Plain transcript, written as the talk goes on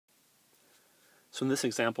So in this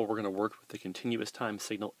example, we're going to work with the continuous time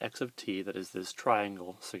signal x of t, that is this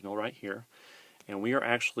triangle signal right here, and we are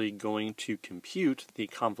actually going to compute the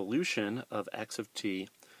convolution of x of t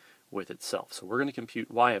with itself. So we're going to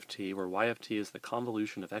compute y of t, where y of t is the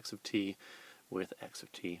convolution of x of t with x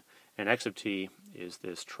of t, and x of t is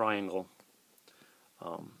this triangle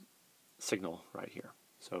signal right here.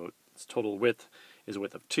 So its total width is a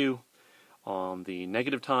width of 2. On the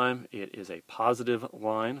negative time, it is a positive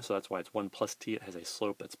line, so that's why it's 1 plus t. It has a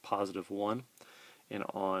slope that's positive 1. And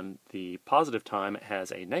on the positive time, it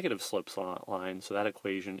has a negative slope line, so that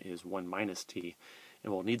equation is 1 minus t.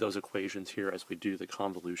 And we'll need those equations here as we do the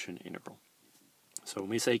convolution integral. So when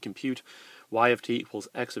we say compute y of t equals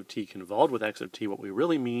x of t convolved with x of t, what we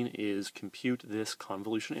really mean is compute this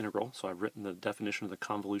convolution integral. So I've written the definition of the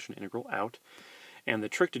convolution integral out. And the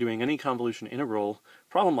trick to doing any convolution integral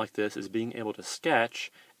problem like this is being able to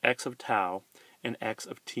sketch x of tau and x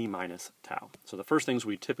of t minus tau. So the first things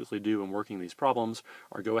we typically do in working these problems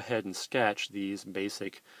are go ahead and sketch these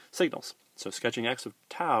basic signals. So sketching x of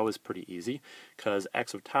tau is pretty easy because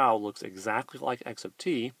x of tau looks exactly like x of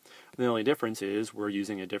t. The only difference is we're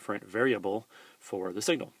using a different variable for the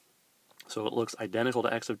signal. So it looks identical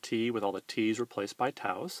to x of t with all the t's replaced by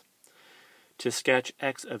taus. To sketch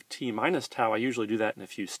x of t minus tau, I usually do that in a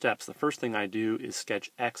few steps. The first thing I do is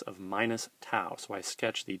sketch x of minus tau. So I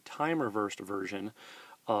sketch the time-reversed version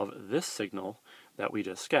of this signal that we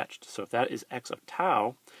just sketched. So if that is x of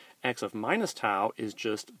tau, x of minus tau is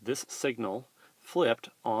just this signal flipped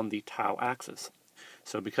on the tau axis.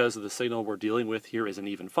 So because the signal we're dealing with here is an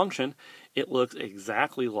even function, it looks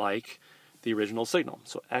exactly like the original signal.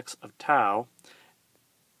 So x of tau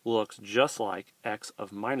looks just like x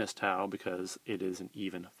of minus tau because it is an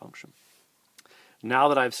even function. Now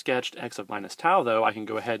that I've sketched x of minus tau, though, I can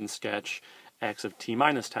go ahead and sketch x of t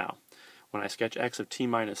minus tau. When I sketch x of t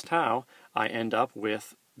minus tau, I end up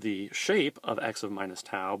with the shape of x of minus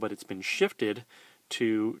tau, but it's been shifted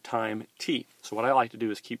to time t. So what I like to do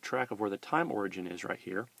is keep track of where the time origin is right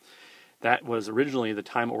here. That was originally the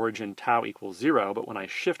time origin tau equals 0, but when I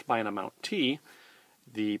shift by an amount t,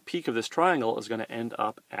 the peak of this triangle is going to end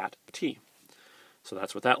up at t. So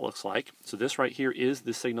that's what that looks like. So this right here is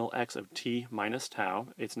the signal x of t minus tau.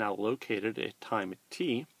 It's now located at time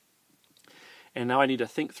t. And now I need to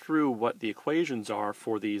think through what the equations are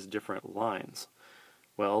for these different lines.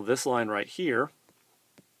 Well, this line right here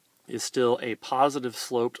is still a positive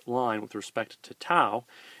sloped line with respect to tau.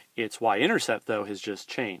 Its y-intercept, though, has just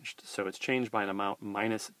changed. So it's changed by an amount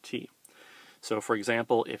minus t. So for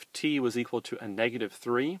example, if t was equal to a negative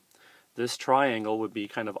 3, this triangle would be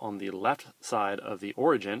kind of on the left side of the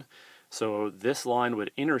origin. So this line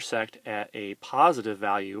would intersect at a positive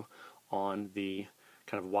value on the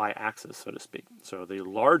kind of y-axis, so to speak. So the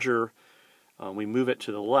larger we move it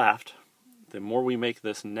to the left, the more we make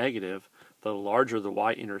this negative, the larger the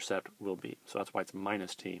y-intercept will be. So that's why it's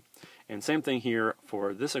minus t. And same thing here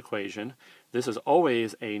for this equation. This is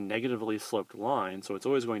always a negatively sloped line, so it's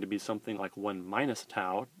always going to be something like 1 minus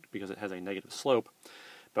tau because it has a negative slope.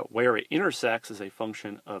 But where it intersects is a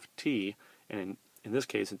function of t, and in this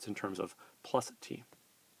case it's in terms of plus t.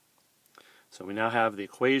 So we now have the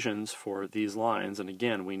equations for these lines, and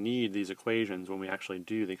again, we need these equations when we actually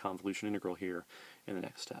do the convolution integral here in the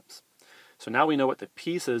next steps. So now we know what the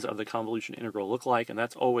pieces of the convolution integral look like, and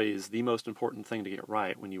that's always the most important thing to get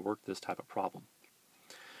right when you work this type of problem.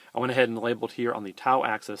 I went ahead and labeled here on the tau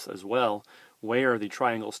axis as well where the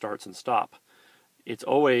triangle starts and stops. It's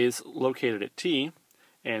always located at t,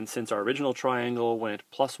 and since our original triangle went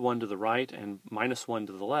plus 1 to the right and minus 1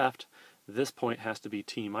 to the left, this point has to be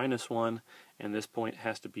t minus 1, and this point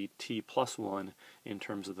has to be t plus 1 in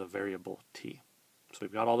terms of the variable t. So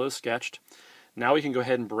we've got all those sketched. Now we can go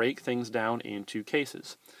ahead and break things down into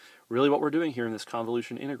cases. Really what we're doing here in this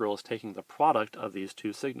convolution integral is taking the product of these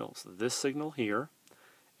two signals, this signal here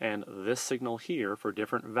and this signal here for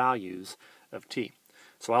different values of t.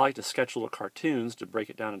 So I like to sketch little cartoons to break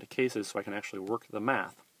it down into cases so I can actually work the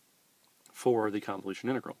math for the convolution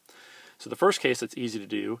integral. So the first case that's easy to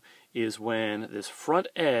do is when this front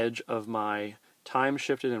edge of my time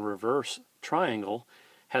shifted and reverse triangle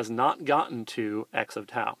has not gotten to x of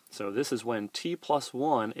tau. So this is when t plus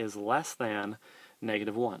 1 is less than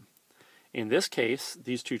negative 1. In this case,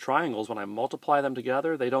 these two triangles, when I multiply them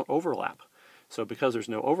together, they don't overlap. So because there's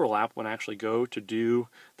no overlap, when I actually go to do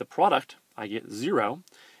the product, I get 0,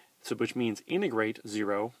 so which means integrate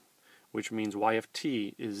 0, which means y of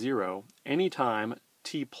t is 0 anytime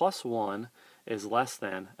t plus 1 is less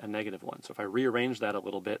than a negative 1. So if I rearrange that a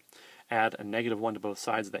little bit, add a negative 1 to both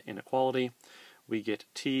sides of that inequality, we get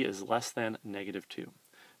t is less than negative 2.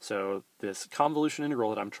 So this convolution integral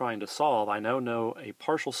that I'm trying to solve, I now know a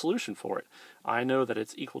partial solution for it. I know that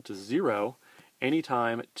it's equal to 0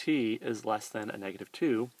 anytime t is less than a negative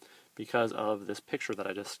 2 because of this picture that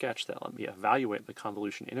I just sketched that let me evaluate the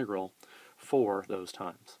convolution integral for those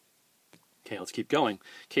times. Okay, let's keep going.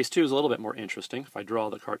 Case 2 is a little bit more interesting. If I draw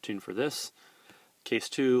the cartoon for this, case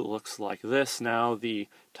 2 looks like this. Now the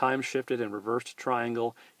time-shifted and reversed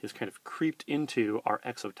triangle has kind of creeped into our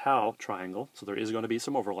x of tau triangle, so there is going to be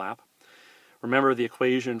some overlap. Remember the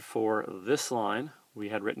equation for this line we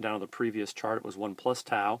had written down on the previous chart. It was 1 plus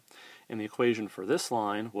tau, and the equation for this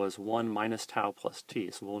line was 1 minus tau plus t.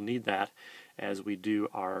 So we'll need that as we do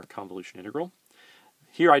our convolution integral.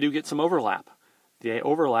 Here I do get some overlap. They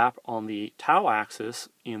overlap on the tau axis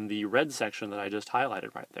in the red section that I just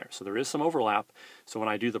highlighted right there. So there is some overlap. So when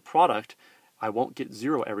I do the product, I won't get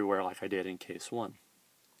 0 everywhere like I did in case 1.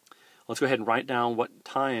 Let's go ahead and write down what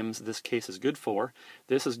times this case is good for.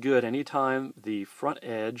 This is good anytime the front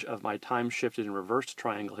edge of my time-shifted and reversed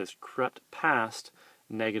triangle has crept past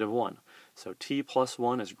negative 1. So t plus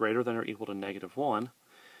 1 is greater than or equal to negative 1.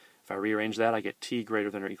 If I rearrange that, I get t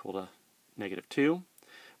greater than or equal to negative 2.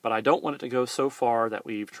 But I don't want it to go so far that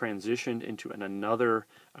we've transitioned into another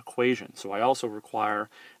equation. So I also require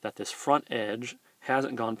that this front edge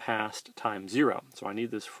hasn't gone past time 0. So I need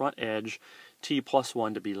this front edge, t plus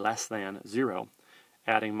 1, to be less than 0.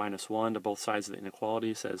 Adding minus 1 to both sides of the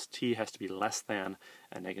inequality says t has to be less than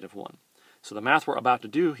a negative 1. So the math we're about to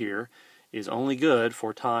do here is only good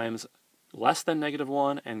for times less than negative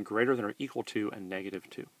 1 and greater than or equal to a negative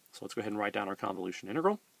 2. So let's go ahead and write down our convolution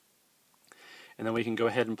integral. And then we can go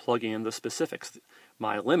ahead and plug in the specifics.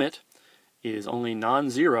 My limit is only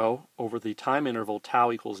non-zero over the time interval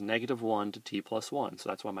tau equals negative 1 to t plus 1. So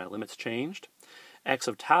that's why my limit's changed. X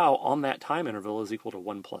of tau on that time interval is equal to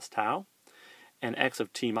 1 plus tau. And x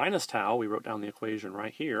of t minus tau, we wrote down the equation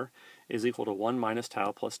right here, is equal to 1 minus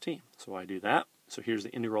tau plus t. So I do that. So here's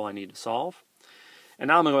the integral I need to solve. And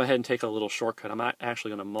now I'm going to go ahead and take a little shortcut. I'm not actually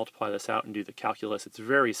going to multiply this out and do the calculus. It's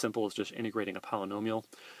very simple. It's just integrating a polynomial.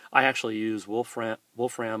 I actually use Wolfram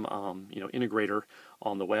integrator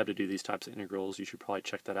on the web to do these types of integrals. You should probably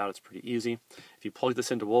check that out. It's pretty easy. If you plug this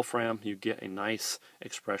into Wolfram, you get a nice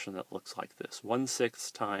expression that looks like this: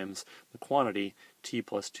 1/6 times the quantity t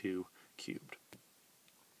plus 2 cubed.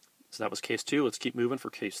 So that was case 2. Let's keep moving for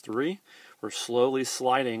case 3. We're slowly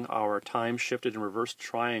sliding our time-shifted and reversed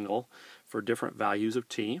triangle for different values of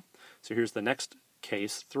t. So here's the next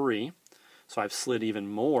case, 3. So I've slid even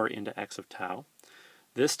more into x of tau.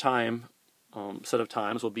 This time set of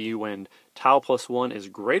times will be when tau plus 1 is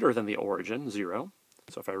greater than the origin, 0.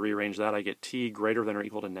 So if I rearrange that, I get t greater than or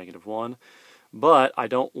equal to negative 1. But I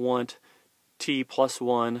don't want t plus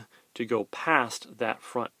 1 to go past that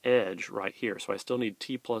front edge right here. So I still need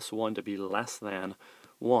t plus 1 to be less than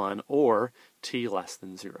 1 or t less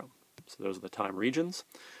than 0. So those are the time regions.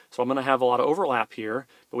 So I'm going to have a lot of overlap here,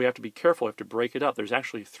 but we have to be careful. We have to break it up. There's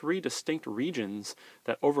actually 3 distinct regions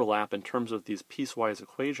that overlap in terms of these piecewise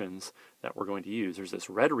equations that we're going to use. There's this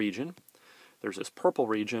red region, there's this purple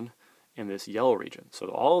region, and this yellow region. So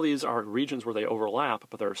all of these are regions where they overlap,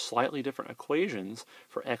 but there are slightly different equations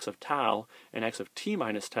for x of tau and x of t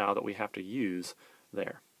minus tau that we have to use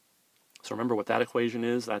there. So remember what that equation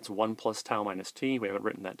is. That's 1 plus tau minus t. We haven't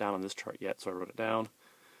written that down on this chart yet, so I wrote it down.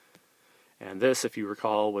 And this, if you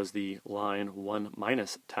recall, was the line 1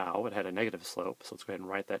 minus tau. It had a negative slope, so let's go ahead and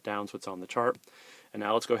write that down so it's on the chart. And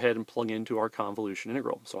now let's go ahead and plug into our convolution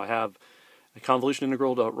integral. So I have a convolution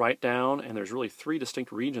integral to write down, and there's really 3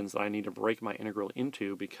 distinct regions that I need to break my integral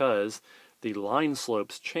into because the line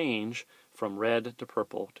slopes change from red to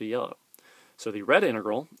purple to yellow. So the red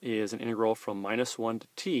integral is an integral from minus 1 to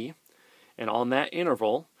t, and on that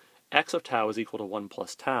interval, x of tau is equal to 1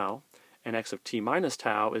 plus tau, and x of t minus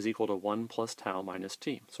tau is equal to 1 plus tau minus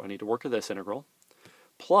t. So I need to work with this integral.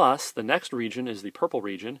 Plus, the next region is the purple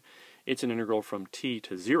region. It's an integral from t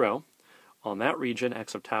to 0. On that region,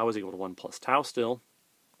 x of tau is equal to 1 plus tau still,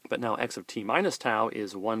 but now x of t minus tau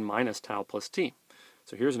is 1 minus tau plus t.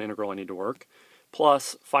 So here's an integral I need to work.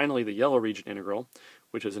 Plus, finally, the yellow region integral,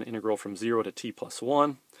 which is an integral from 0 to t plus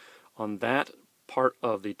 1. On that part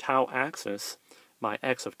of the tau axis, my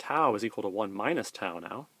x of tau is equal to 1 minus tau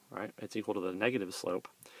now, right? It's equal to the negative slope.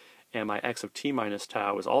 And my x of t minus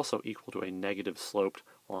tau is also equal to a negative sloped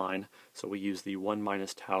line, so we use the 1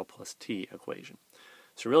 minus tau plus t equation.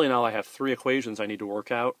 So really now I have 3 equations I need to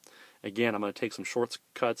work out. Again, I'm going to take some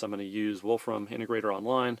shortcuts. I'm going to use Wolfram Integrator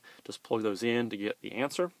Online. Just plug those in to get the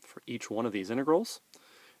answer for each one of these integrals.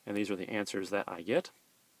 And these are the answers that I get.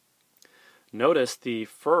 Notice the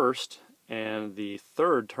first and the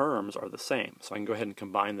third terms are the same. So I can go ahead and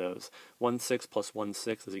combine those. 1/6 plus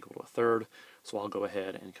 1/6 is equal to a third, so I'll go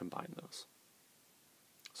ahead and combine those.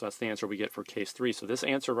 So that's the answer we get for case 3. So this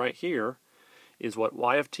answer right here is what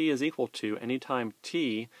y of t is equal to anytime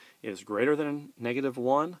t is greater than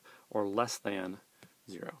 -1 or less than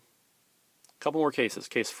 0. A couple more cases.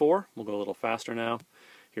 Case 4, we'll go a little faster now.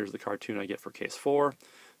 Here's the cartoon I get for case 4.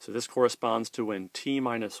 So this corresponds to when t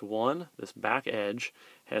minus 1, this back edge,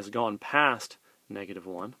 has gone past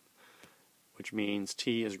 -1, which means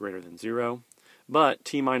t is greater than 0. But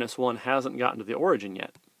t minus 1 hasn't gotten to the origin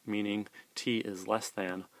yet, meaning t is less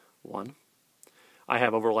than 1. I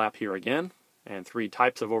have overlap here again, and 3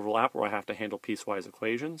 types of overlap where I have to handle piecewise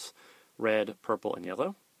equations: red, purple, and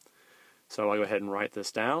yellow. So I'll go ahead and write this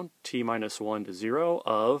down. T minus 1 to 0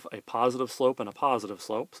 of a positive slope and a positive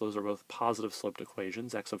slope. So those are both positive sloped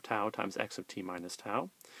equations, x of tau times x of t minus tau.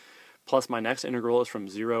 Plus my next integral is from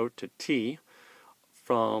 0 to t.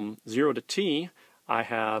 From 0 to t, I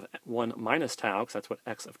have 1 minus tau, because that's what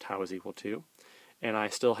x of tau is equal to. And I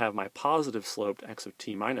still have my positive sloped x of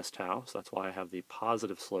t minus tau, so that's why I have the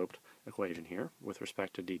positive sloped equation here with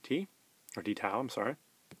respect to dt, or d tau, I'm sorry.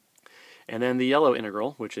 And then the yellow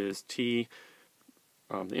integral, which is t,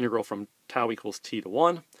 the integral from tau equals t to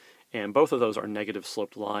 1, and both of those are negative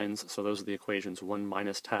sloped lines, so those are the equations 1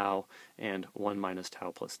 minus tau and 1 minus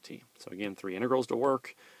tau plus t. So again, 3 integrals to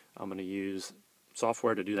work. I'm going to use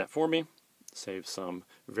software to do that for me, save some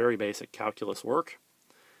very basic calculus work.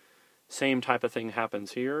 Same type of thing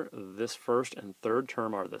happens here. This first and third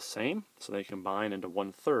term are the same, so they combine into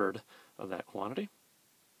 1/3 of that quantity.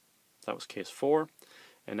 That was case 4.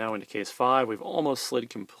 And now into case 5, we've almost slid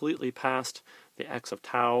completely past the x of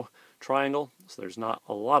tau triangle, so there's not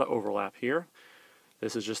a lot of overlap here.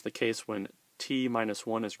 This is just the case when t minus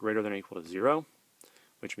 1 is greater than or equal to 0,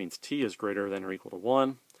 which means t is greater than or equal to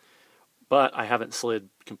 1. But I haven't slid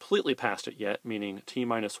completely past it yet, meaning t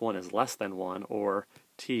minus 1 is less than 1, or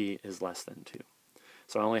t is less than 2.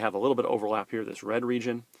 So I only have a little bit of overlap here, this red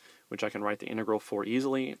region, which I can write the integral for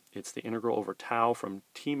easily. It's the integral over tau from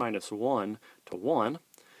t minus 1 to 1.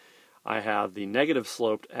 I have the negative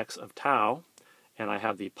sloped x of tau, and I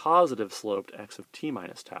have the positive sloped x of t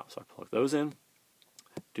minus tau. So I plug those in,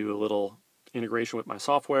 do a little integration with my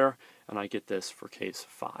software, and I get this for case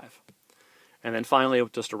 5. And then finally,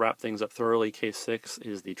 just to wrap things up thoroughly, case 6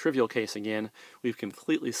 is the trivial case again. We've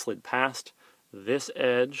completely slid past. This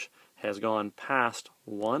edge has gone past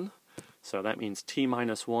 1. So that means t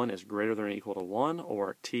minus 1 is greater than or equal to 1,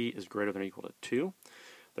 or t is greater than or equal to 2.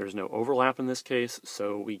 There's no overlap in this case,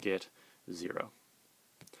 so we get 0.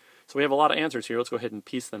 So we have a lot of answers here. Let's go ahead and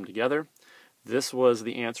piece them together. This was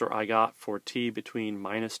the answer I got for t between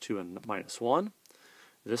 -2 and -1.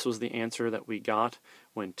 This was the answer that we got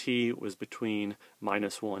when t was between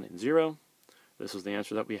 -1 and 0. This was the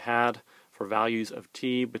answer that we had for values of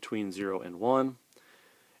t between 0 and 1.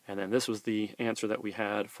 And then this was the answer that we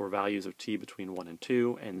had for values of t between 1 and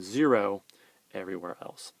 2, and 0 everywhere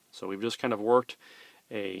else. So we've just kind of worked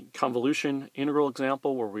a convolution integral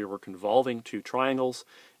example where we were convolving 2 triangles,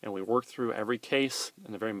 and we worked through every case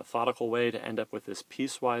in a very methodical way to end up with this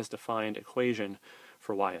piecewise defined equation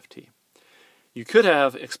for y of t. You could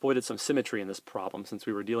have exploited some symmetry in this problem. Since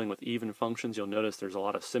we were dealing with even functions, you'll notice there's a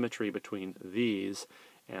lot of symmetry between these,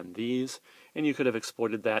 and you could have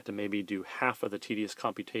exploited that to maybe do half of the tedious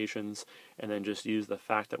computations and then just use the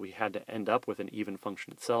fact that we had to end up with an even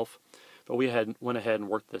function itself. But we went ahead and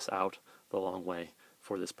worked this out the long way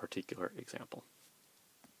for this particular example.